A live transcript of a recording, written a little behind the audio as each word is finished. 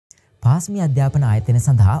PassMe අධ්‍යාපන ආයතනය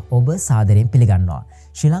සඳහා ඔබ සාදරයෙන් පිළිගන්නවා.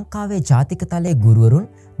 ශ්‍රී ලංකාවේ ජාතික තලයේ ගුරුවරුන්,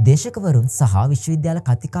 දේශකවරුන් සහ විශ්වවිද්‍යාල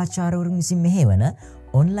කතිකාචාර්යවරුන් විසින් මෙහෙවන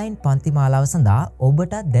ඔන්ලයින් පන්ති මාලාව සඳහා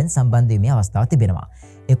ඔබට දැන් සම්බන්ධ වීමේ අවස්ථාව තිබෙනවා.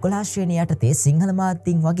 11 ශ්‍රේණිය යටතේ සිංහල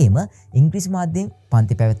මාධ්‍යයෙන් වගේම ඉංග්‍රීසි මාධ්‍යයෙන්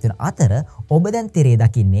පන්ති පැවැත්වෙන අතර ඔබ දැන් තිරේ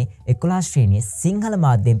දකින්නේ 11 ශ්‍රේණියේ සිංහල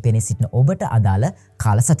මාධ්‍යයෙන් පෙනී සිටින ඔබට අදාළ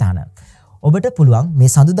කාලසටහන. ඔබට පුළුවන්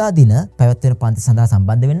මේ සඳුදා දින පැවැත්වෙන පන්ති සඳහා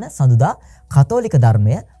සම්බන්ධ වෙන්න. සඳුදා කතෝලික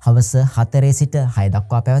ධර්මය හවස 4 සිට 6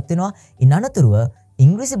 දක්වා පැවැත්වෙනවා. ඉන් අනතුරුව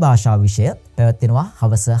ඉංග්‍රීසි භාෂාව විෂය පැවැත්වෙනවා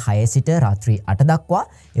හවස 6 සිට රාත්‍රී 8 දක්වා.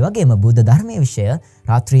 ඒ වගේම බුද්ධ ධර්මයේ විෂය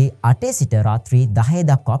රාත්‍රී 8 සිට රාත්‍රී 10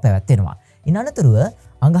 දක්වා පැවැත්වෙනවා. ඉන් අනතුරුව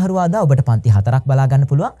අඟහරුවාදා ඔබට පන්ති 4ක් බලා ගන්න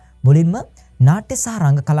පුළුවන්. මුලින්ම නාට්‍ය සහ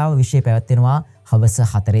රංග කලාව විෂය පැවැත්වෙනවා හවස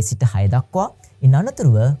 4 සිට 6 දක්වා. ඉන්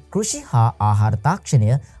අනතුරුව කෘෂි හා ආහාර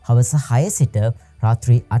තාක්ෂණය හවස 6 සිට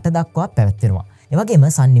රාත්‍රී 8 දක්වා පැවැත්වෙනවා. ඒ වගේම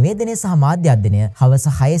සංනිවේදනය සහ මාධ්‍ය අධ්‍යයනය හවස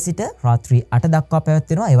 6 සිට රාත්‍රී 8 දක්වා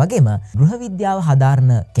පැවැත්වෙනවා. ඒ වගේම ගෘහ විද්‍යාව හදාරන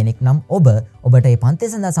කෙනෙක් නම් ඔබට මේ පන්තිය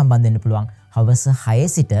සඳහා සම්බන්ධ වෙන්න පුළුවන් හවස 6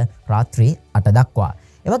 සිට රාත්‍රී 8 දක්වා.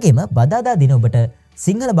 ඒ වගේම බදාදා දින ඔබට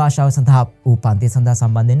සිංහල භාෂාව සඳහා වූ පන්තිය සඳහා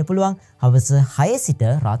සම්බන්ධ වෙන්න පුළුවන් හවස 6 සිට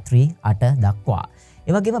රාත්‍රී 8 දක්වා.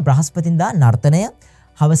 ඒ වගේම බ්‍රහස්පතින්දා නර්තනය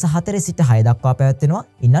හවස 4 සිට 6 දක්වා පැවැත්වෙනවා.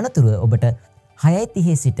 ඉන් අනතුරුව ඔබට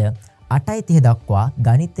 6:30 සිට 8:30 දක්වා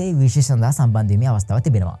ගණිතයේ විෂය සඳහා සම්බන්ධ වීමේ අවස්ථාව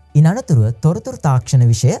තිබෙනවා. ඉන් අනතුරුව තොරතුරු තාක්ෂණ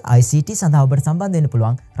විෂය ICT සඳහා ඔබට සම්බන්ධ වෙන්න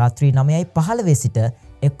පුළුවන් රාත්‍රී 9:15 සිට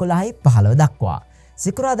 11:15 දක්වා.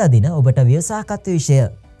 සිකුරාදා දින ඔබට ව්‍යවසායකත්ව විෂය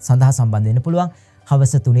සඳහා සම්බන්ධ වෙන්න පුළුවන්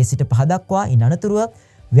හවස 3 සිට 5 දක්වා. ඉන් අනතුරුව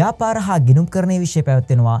ව්‍යාපාර හා ගිණුම්කරණයේ විෂය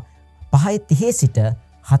පැවැත්වෙනවා 5:30 සිට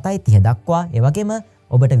 7:30 දක්වා. ඒ වගේම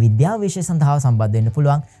ඔබට විද්‍යාව විෂය සඳහා සම්බන්ධ වෙන්න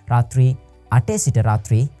පුළුවන් රාත්‍රී 8 සිට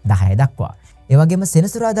රාත්‍රී 10 දක්වා. ඒ වගේම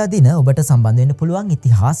සෙනසුරාදා දින ඔබට සම්බන්ධ වෙන්න පුළුවන්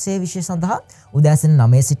ඉතිහාසයේ විෂය සඳහා උදෑසන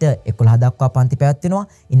 9 සිට 11 දක්වා පන්ති පැවැත්වෙනවා.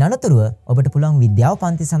 ඉන් අනතුරුව ඔබට පුළුවන් විද්‍යාව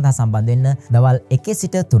පන්ති සඳහා සම්බන්ධ වෙන්න දවල් 1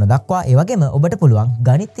 සිට 3 දක්වා. ඒ වගේම ඔබට පුළුවන්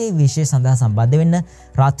ගණිතයේ විෂය සඳහා සම්බන්ධ වෙන්න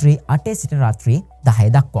රාත්‍රී 8 සිට රාත්‍රී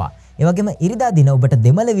 10 දක්වා. ඒ වගේම ඉරිදා දින ඔබට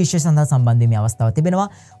දෙමළ විෂය සඳහා සම්බන්ධ වීමේ අවස්ථාව තිබෙනවා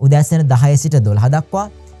උදෑසන 10 සිට 12 දක්වා.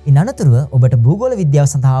 ඉන් අනතුරුව ඔබට භූගෝල විද්‍යාව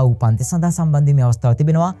සඳහා වූ පන්ති සඳහා සම්බන්ධ වීමේ අවස්ථාව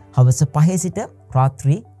තිබෙනවා හවස 5 සිට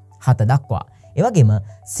රාත්‍රී 7 දක්වා. ඒ වගේම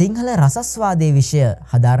සිංහල රසස්වාදයේ විෂය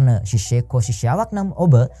හදාරන ශිෂ්‍යයෙක් හෝ ශිෂ්‍යාවක් නම්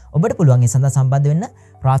ඔබට පුළුවන් ඒ සඳහා සම්බන්ධ වෙන්න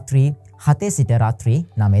රාත්‍රී 7 සිට රාත්‍රී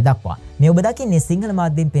 9 දක්වා. මේ ඔබ දකින්නේ සිංහල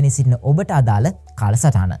මාධ්‍යයෙන් පෙනී සිටින ඔබට අදාළ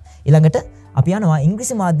කාලසටහන. ඊළඟට අපි යනවා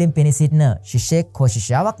ඉංග්‍රීසි මාධ්‍යයෙන් පෙනී සිටින ශිෂ්‍යයෙක් හෝ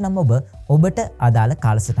ශිෂ්‍යාවක් නම් ඔබට අදාළ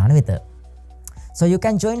කාලසටහන වෙත. So you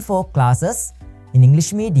can join for classes in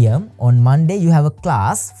English medium. On Monday you have a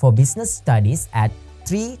class for business studies at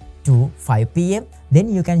 3 to 5 p.m. Then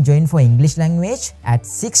you can join for English language at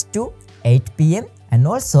 6 to 8 p.m. And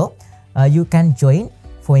also you can join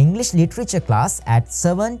for English literature class at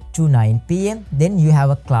 7 to 9 p.m. Then you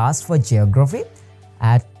have a class for geography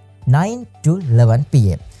at 9 to 11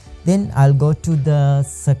 p.m. Then I'll go to the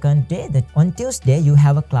second day. That on Tuesday you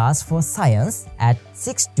have a class for science at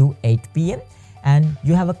 6 to 8 p.m. And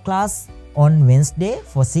you have a class on Wednesday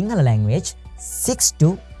for Sinhala language 6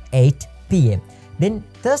 to 8 p.m. Then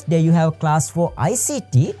Thursday you have a class for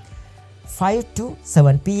ICT 5 to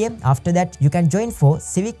 7 p.m. After that you can join for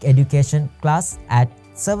civic education class at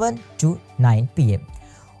 7 to 9 p.m.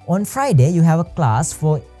 On Friday you have a class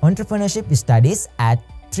for entrepreneurship studies at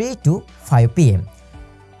 3 to 5 p.m.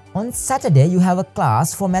 On Saturday you have a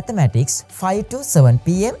class for mathematics 5 to 7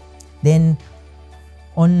 p.m. Then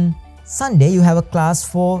on Sunday you have a class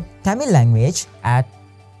for Tamil language at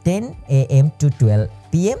 10 a.m. to 12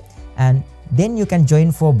 p.m. and then you can join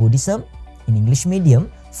for Buddhism in English medium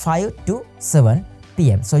 5 to 7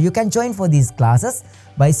 p.m. So you can join for these classes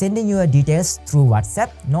by sending your details through WhatsApp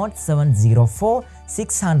note 704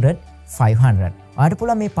 600 500. ඔයාලට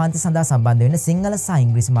පුළුවන් මේ පන්ති සඳහා සම්බන්ධ වෙන්න සිංහල සහ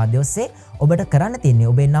ඉංග්‍රීසි මාධ්‍ය ඔස්සේ ඔබට කරන්න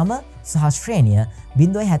තියෙන්නේ ඔබේ නම සහ ශ්‍රේණිය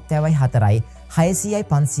 074 600යි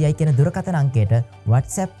 500යි කියන දුරකථන අංකයට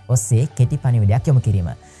WhatsApp ඔස්සේ කෙටි පණිවිඩයක් යොමු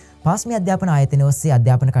කිරීම. PassMe අධ්‍යාපන ආයතනය ඔස්සේ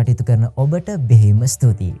අධ්‍යාපන කටයුතු කරන ඔබට බෙහෙවින්ම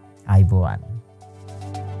ස්තුතියි. අයිබෝවන්.